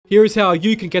Here is how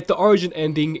you can get the origin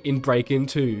ending in Break-In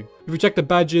 2. If you check the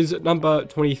badges, number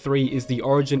 23 is the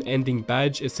origin ending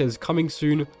badge. It says coming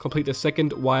soon, complete the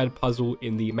second wired puzzle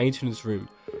in the maintenance room.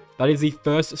 That is the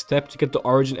first step to get the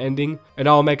origin ending, and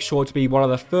I'll make sure to be one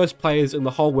of the first players in the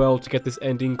whole world to get this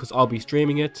ending because I'll be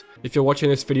streaming it. If you're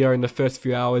watching this video in the first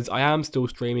few hours, I am still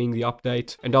streaming the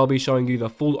update, and I'll be showing you the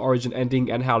full origin ending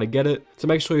and how to get it, so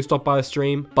make sure you stop by the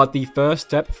stream. But the first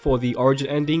step for the origin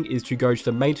ending is to go to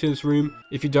the maintenance room.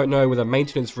 If you don't know where the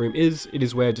maintenance room is, it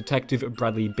is where Detective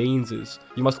Bradley Beans is.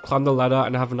 You must climb the ladder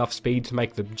and have enough speed to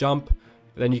make the jump.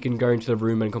 Then you can go into the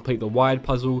room and complete the wired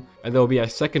puzzle, and there will be a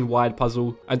second wired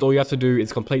puzzle, and all you have to do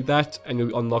is complete that and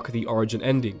you'll unlock the origin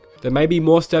ending. There may be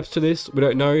more steps to this, we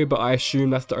don't know, but I assume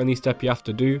that's the only step you have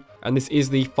to do, and this is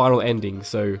the final ending,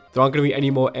 so there aren't going to be any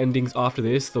more endings after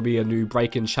this. There'll be a new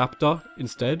Break-In chapter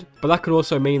instead, but that could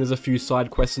also mean there's a few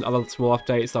side quests and other small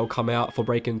updates that will come out for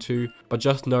Break-In 2, but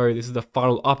just know this is the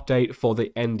final update for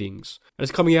the endings, and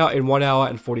it's coming out in 1 hour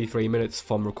and 43 minutes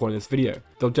from recording this video.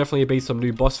 There'll definitely be some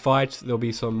new boss fights, there'll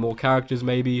be some more characters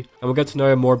maybe, and we'll get to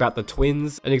know more about the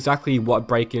twins and exactly what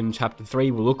Break-In Chapter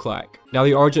 3 will look like. Now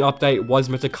the origin update was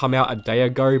meant to come out a day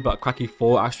ago, but Cracky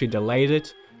 4 actually delayed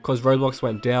it because Roblox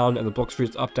went down and the Blox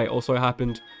Fruits update also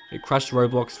happened. It crashed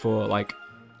Roblox for like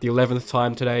the 11th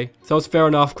time today. So it's fair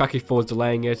enough, Cracky 4 is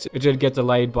delaying it. It did get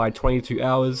delayed by 22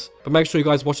 hours, but make sure you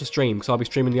guys watch the stream because I'll be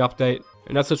streaming the update.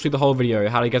 And that's literally the whole video,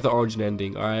 how to get the origin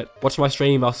ending, alright? Watch my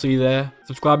stream, I'll see you there.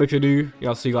 Subscribe if you're new, and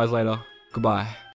I'll see you guys later. Goodbye.